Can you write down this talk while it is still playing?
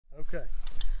Okay,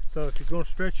 so if you're going to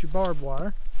stretch your barbed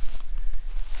wire,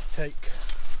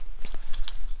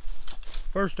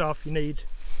 first off you need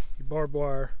your barbed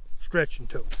wire stretching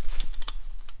tool.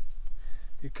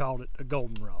 You called it a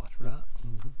goldenrod, right?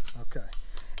 Mm-hmm. Okay,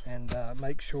 and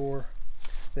make sure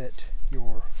that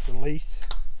your release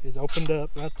is opened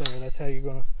up right there. That's how you're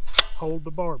going to hold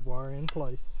the barbed wire in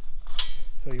place.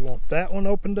 So you want that one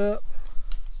opened up,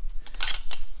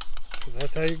 because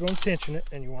that's how you're going to tension it,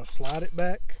 and you want to slide it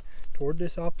back toward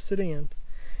this opposite end,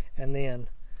 and then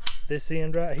this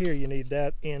end right here, you need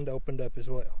that end opened up as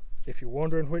well. If you're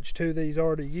wondering which two these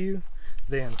are to you,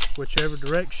 then whichever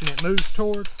direction it moves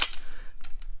toward,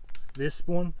 this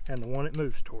one and the one it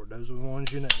moves toward, those are the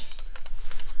ones you need.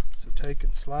 So take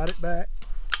and slide it back,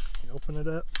 you open it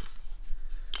up,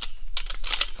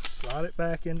 slide it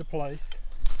back into place.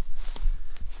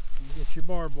 You get your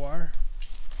barbed wire,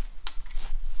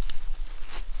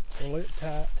 pull it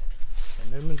tight,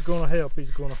 and then he's going to help.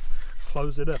 He's going to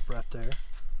close it up right there.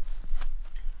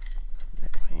 Yeah,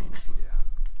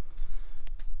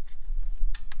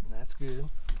 and that's good.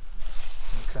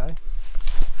 Okay,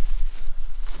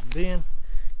 and then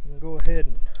you can go ahead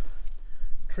and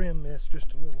trim this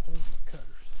just a little. Where's my cutters?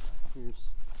 Here's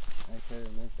right there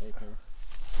and there's right there.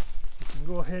 You can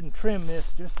go ahead and trim this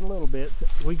just a little bit.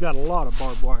 We got a lot of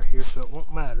barbed wire here, so it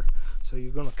won't matter. So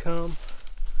you're going to come,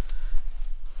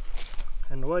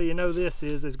 and the way you know this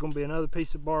is there's going to be another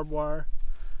piece of barbed wire.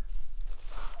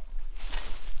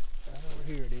 Right over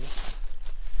here it is.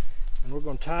 And we're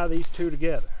going to tie these two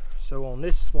together. So on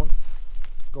this one,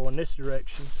 go in this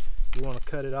direction, you want to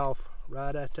cut it off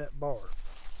right at that barb.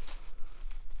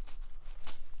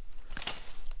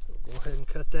 So go ahead and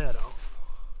cut that off.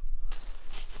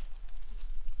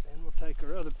 We'll take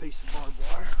our other piece of barbed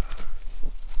wire,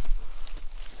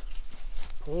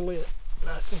 pull it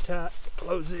nice and tight,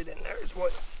 close it in there as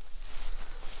well.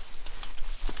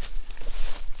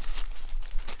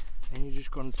 And you're just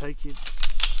going to take your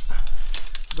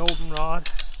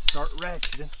goldenrod, start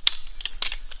ratcheting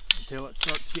until it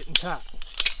starts getting tight.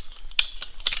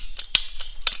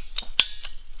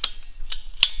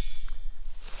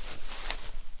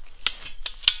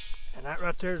 And that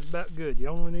right there is about good. You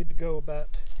only need to go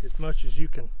about as much as you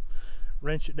can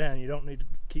wrench it down. You don't need to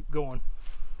keep going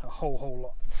a whole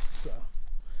lot. So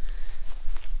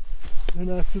then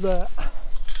after that,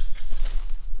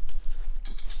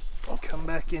 I'll come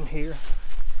back in here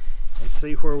and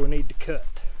see where we need to cut.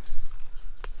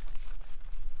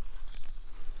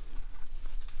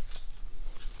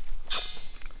 So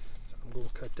I'm going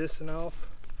to cut this one off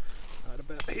right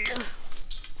about here.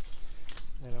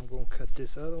 And I'm going to cut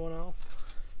this other one off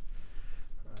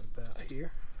right about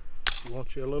here. You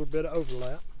want you a little bit of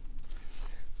overlap.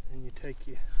 Then you take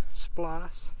your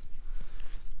splice,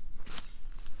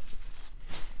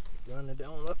 run it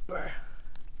on up there,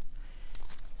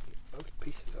 get both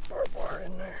pieces of barbed wire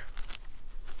in there.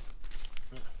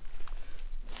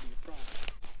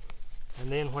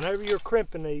 And then whenever you're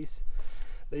crimping these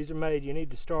are made, you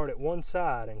need to start at one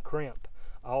side and crimp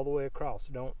all the way across.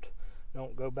 Don't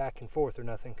go back and forth or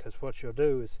nothing, because what you'll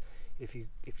do is if you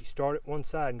start at one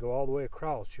side and go all the way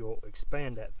across, you'll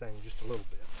expand that thing just a little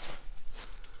bit.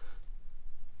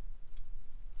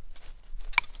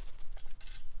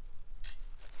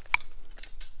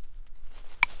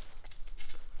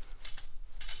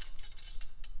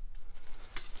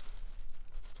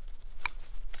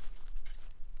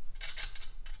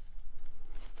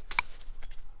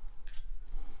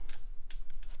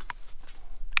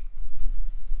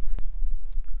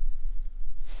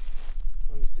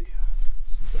 Let me see. You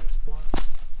got a splice.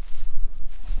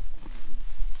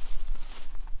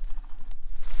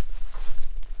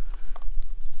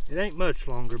 It ain't much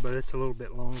longer, but it's a little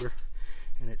bit longer,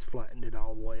 and it's flattened it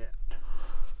all the way out.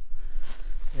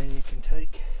 Then you can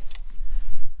take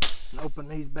and open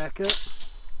these back up.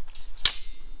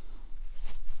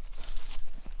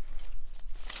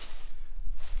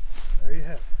 There you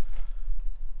have it.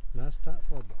 Nice tight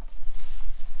barbed wire.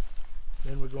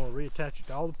 Then we're going to reattach it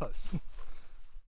to all the posts.